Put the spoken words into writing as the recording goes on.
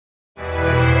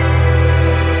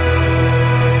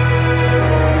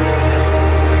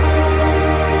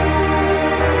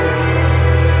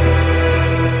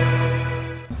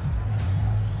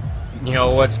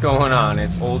what's going on?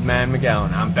 It's Old Man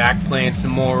McGowan. I'm back playing some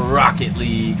more Rocket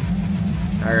League.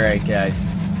 Alright guys,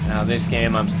 now this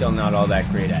game I'm still not all that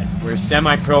great at. We're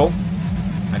semi-pro.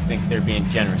 I think they're being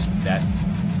generous with that.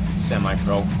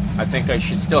 Semi-pro. I think I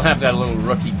should still have that little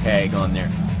rookie tag on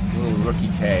there. Little rookie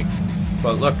tag.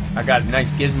 But look, I got a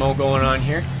nice gizmo going on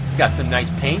here. It's got some nice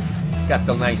paint. Got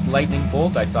the nice lightning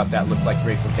bolt. I thought that looked like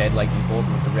Grateful Dead lightning bolt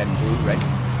with the red and blue, right?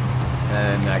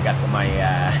 And I got my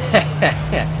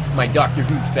my Doctor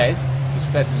Who fez. These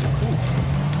fezes are cool.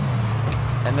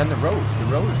 And then the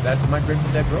rose, that's my Grateful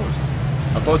Dead rose.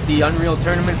 About the Unreal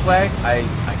Tournament flag, I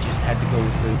just had to go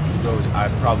with the rose.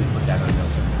 I'd probably put that Unreal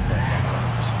Tournament flag back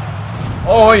on.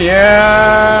 Oh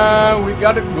yeah, we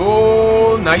got a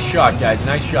goal. Nice shot, guys.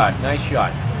 Nice shot. Nice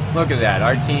shot. Look at that.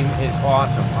 Our team is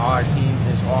awesome. Our team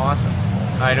is awesome.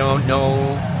 I don't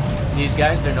know these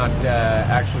guys. They're not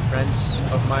actually friends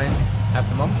of mine at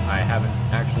the moment. I haven't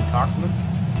actually talked to them.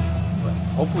 But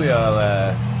hopefully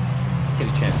I'll get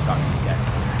a chance to talk to these guys.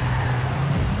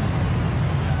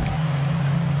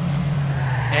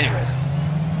 Anyways,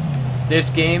 this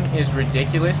game is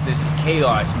ridiculous. This is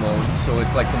chaos mode, so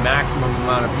it's like the maximum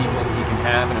amount of people that you can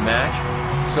have in a match.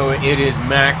 So it is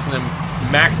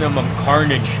maximum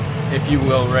carnage, if you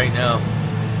will, right now.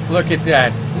 Look at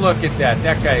that. Look at that.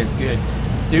 That guy is good.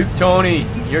 Duke Tony,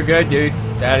 you're good, dude.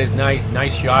 That is nice.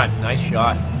 Nice shot. Nice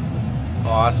shot.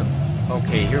 Awesome.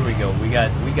 Okay, here we go. We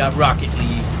got Rocket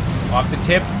League. Off the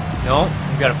tip. No,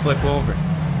 we got to flip over.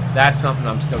 That's something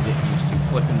I'm still getting used to.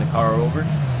 Flipping the car over.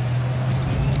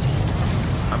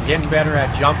 I'm getting better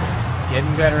at jumping.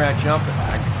 Getting better at jumping.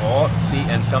 Oh, see,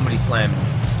 and somebody slammed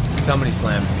me. Somebody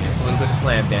slammed me. It's a little bit of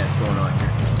slam dance going on here.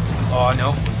 Oh,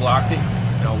 no. We blocked it.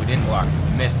 No, we didn't block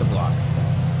it. We missed the block.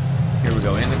 Here we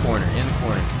go. In the corner. In the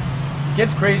corner. It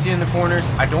gets crazy in the corners.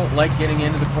 I don't like getting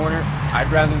into the corner. I'd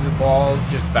rather the ball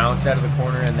just bounce out of the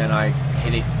corner and then I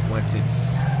hit it once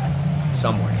it's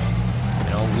somewhere. You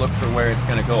know, look for where it's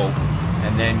going to go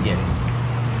and then get it.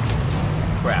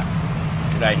 Crap.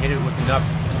 Did I hit it with enough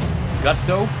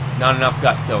gusto? Not enough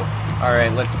gusto.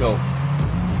 Alright, let's go.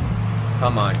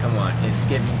 Come on, come on. It's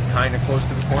getting kind of close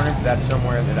to the corner, but that's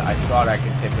somewhere that I thought I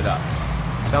could tip it up.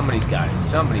 Somebody's got it.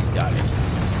 Somebody's got it.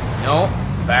 No.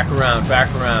 Back around.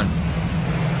 Back around.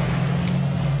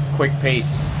 Quick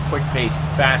pace. Quick pace.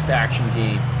 Fast action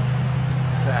game.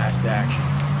 Fast action.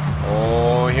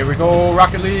 Oh, here we go.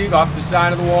 Rocket League off the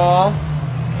side of the wall.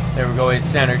 There we go. It's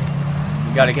centered.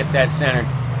 You got to get that centered.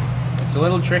 It's a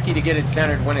little tricky to get it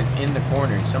centered when it's in the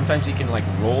corner. Sometimes you can like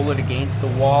roll it against the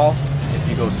wall if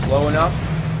you go slow enough,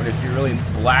 but if you really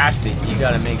blast it, you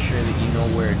got to make sure that you know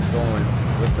where it's going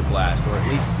with the blast, or at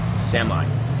least semi.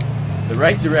 The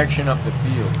right direction up the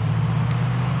field.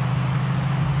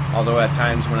 Although at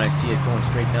times when I see it going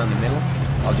straight down the middle,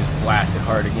 I'll just blast it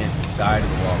hard against the side of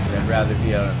the wall, because I'd rather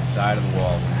be out on the side of the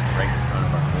wall than right in front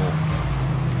of our goal.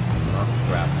 Oh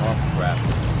crap, oh crap.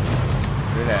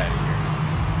 Get out of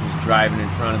here. Just driving in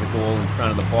front of the goal, in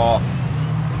front of the ball.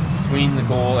 Between the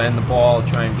goal and the ball,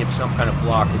 try and give some kind of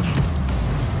blockage.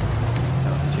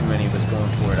 Too many of us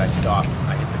going for it. I stopped.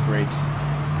 I hit the brakes.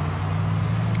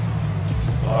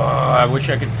 Oh, I wish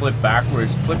I could flip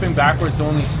backwards. Flipping backwards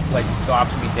only like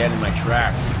stops me dead in my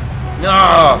tracks.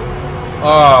 No!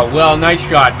 Oh, well, nice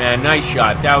shot, man. Nice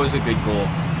shot. That was a good goal.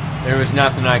 There was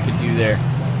nothing I could do there.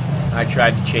 I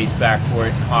tried to chase back for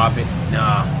it and hop it.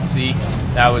 Nah, see?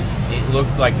 That was, it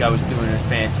looked like I was doing a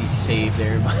fancy save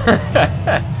there.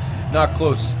 Not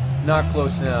close. Not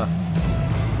close enough.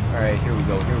 Alright, here we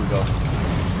go. Here we go.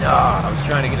 Nah, I was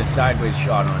trying to get a sideways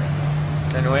shot on it.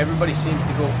 So I know everybody seems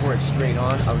to go for it straight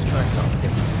on. I was trying something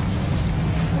different.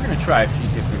 We're going to try a few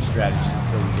different strategies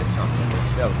until we get something that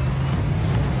works out.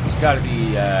 There's got to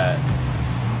be,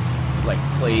 like,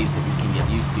 plays that we can get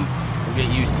used to. We'll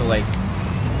get used to, like,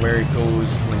 where it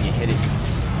goes when you hit it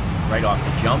right off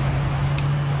the jump.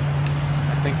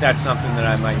 I think that's something that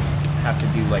I might have to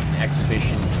do, like, an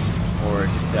exhibition or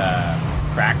just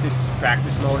practice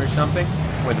mode or something,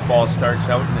 where the ball starts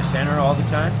out in the center all the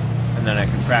time. And then I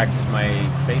can practice my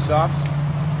face-offs,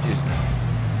 just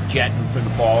jetting for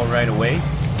the ball right away,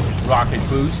 just rocket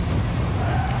boost,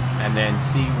 and then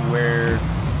see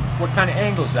what kind of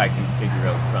angles I can figure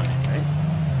out from it, right?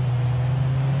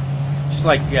 Just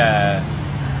like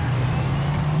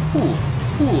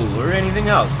pool or anything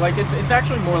else. Like it's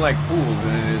actually more like pool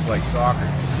than it is like soccer,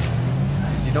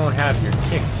 because you don't have your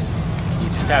kick, you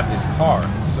just have this car.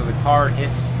 So the car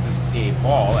hits a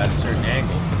ball at a certain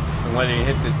angle. Whether you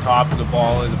hit the top of the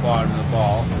ball or the bottom of the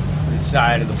ball, or the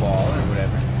side of the ball or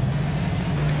whatever,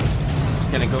 it's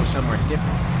going to go somewhere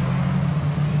different.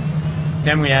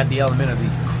 Then we add the element of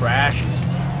these crashes,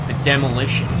 the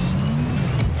demolitions.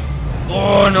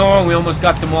 Oh no, we almost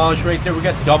got demolished right there. We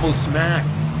got double smacked.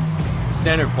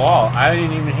 Center ball. I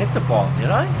didn't even hit the ball, did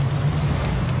I?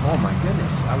 Oh my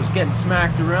goodness. I was getting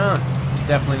smacked around. It's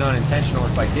definitely not intentional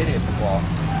if I did hit the ball.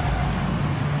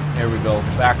 There we go.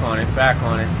 Back on it. Back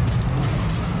on it.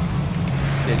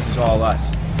 This is all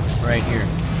us. Right here.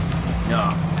 No.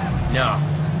 No.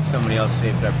 Somebody else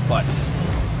saved our butts.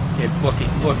 Okay, book it.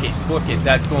 Book it. Book it.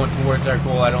 That's going towards our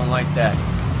goal. I don't like that.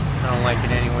 I don't like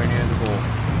it anywhere near the goal.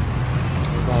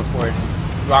 We're going for it.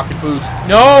 Rocket boost.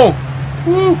 No!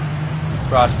 Woo!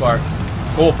 Crossbar.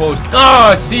 Goal post.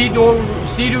 Ah!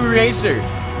 Sea-Doo Racer.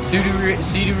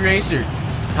 Sea-Doo Racer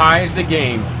ties the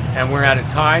game. And we're at a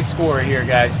tie score here,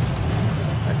 guys.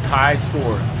 A tie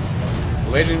score.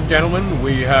 Ladies and gentlemen,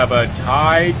 we have a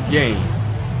tied game.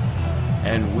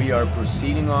 And we are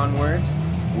proceeding onwards.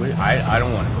 I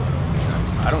don't want to go in overtime.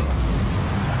 I don't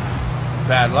know.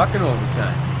 Bad luck in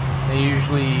overtime. They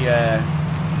usually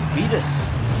beat us.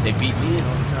 They beat me in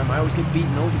overtime. I always get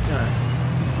beaten in overtime.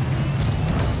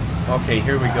 Okay,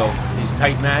 here we go. These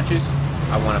tight matches,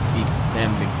 I want to beat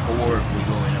them before we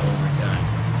go into overtime.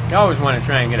 I always want to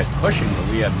try and get a cushion, but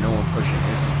we have no cushion.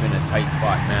 This has been a tight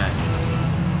spot match.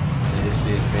 This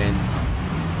has been...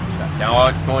 Now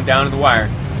it's going down to the wire.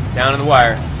 Down to the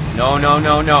wire. No, no,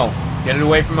 no, no. Get it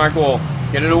away from our goal.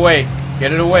 Get it away.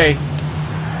 Get it away.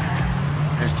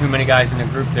 There's too many guys in the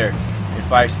group there.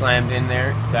 If I slammed in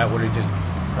there, that would have just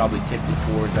probably tipped it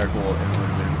towards our goal, and it would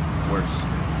have been worse.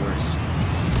 Worse.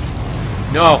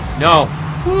 No, no.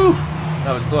 Woo!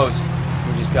 That was close.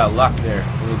 We just got luck there.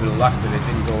 A little bit of luck that it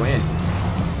didn't go in.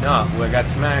 No, we got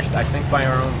smashed, I think, by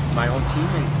my own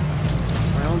teammate.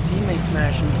 My own teammate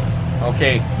smashed me.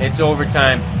 Okay, it's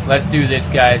overtime. Let's do this,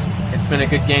 guys. It's been a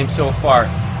good game so far.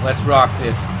 Let's rock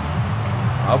this.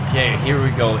 Okay, here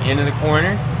we go. Into the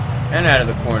corner and out of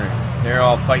the corner. They're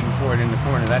all fighting for it in the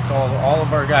corner. That's all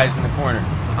of our guys in the corner.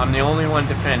 I'm the only one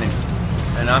defending.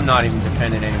 And I'm not even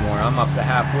defending anymore. I'm up the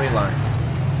halfway line.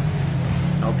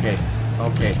 Okay,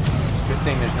 okay. Good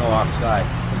thing there's no offside.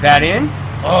 Is that in?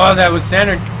 Oh, that was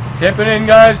centered. Tip it in,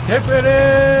 guys. Tip it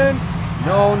in.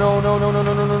 No, no, no, no, no,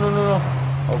 no, no, no, no,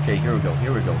 no. Okay, here we go.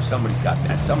 Here we go. Somebody's got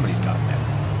that. Somebody's got that.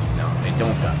 No, they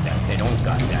don't got that. They don't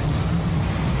got that.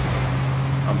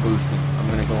 I'm boosting. I'm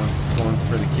gonna go in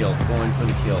for the kill. Going for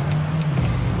the kill.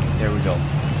 There we go.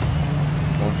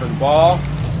 Going for the ball.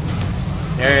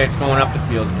 There, it's going up the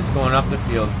field. It's going up the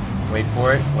field. Wait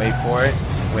for it. Wait for it.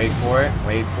 Wait for it.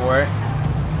 Wait for it.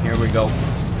 Here we go.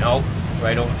 Nope.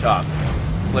 Right over top.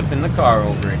 Flipping the car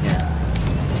over again.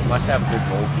 Must have a good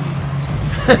roll cage.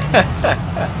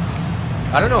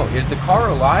 I don't know. Is the car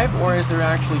alive, or is there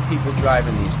actually people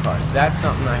driving these cars? That's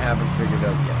something I haven't figured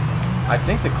out yet. I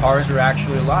think the cars are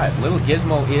actually alive. Little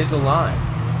Gizmo is alive.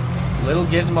 Little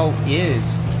Gizmo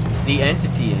is the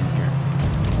entity in here.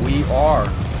 We are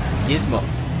Gizmo.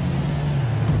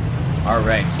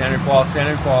 Alright, centered ball,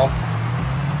 centered ball.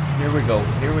 Here we go,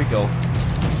 here we go.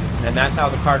 And that's how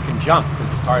the car can jump, because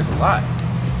the car's alive.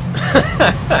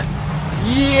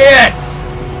 Yes!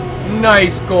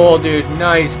 Nice goal, dude.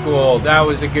 Nice goal. That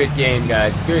was a good game,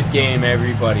 guys. Good game,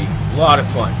 everybody. A lot of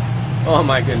fun. Oh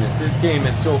my goodness, this game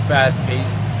is so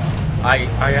fast-paced. I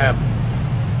have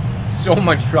so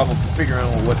much trouble figuring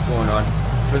out what's going on.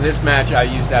 For this match, I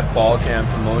used that ball cam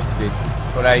for most of it.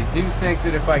 But I do think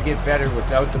that if I get better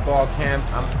without the ball cam,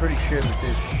 I'm pretty sure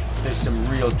that there's some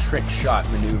real trick shot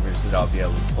maneuvers that I'll be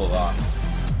able to pull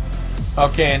off.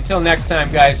 Okay, until next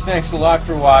time, guys, thanks a lot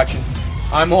for watching.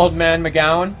 I'm Old Man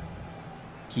McGowan.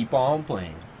 Keep on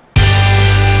playing.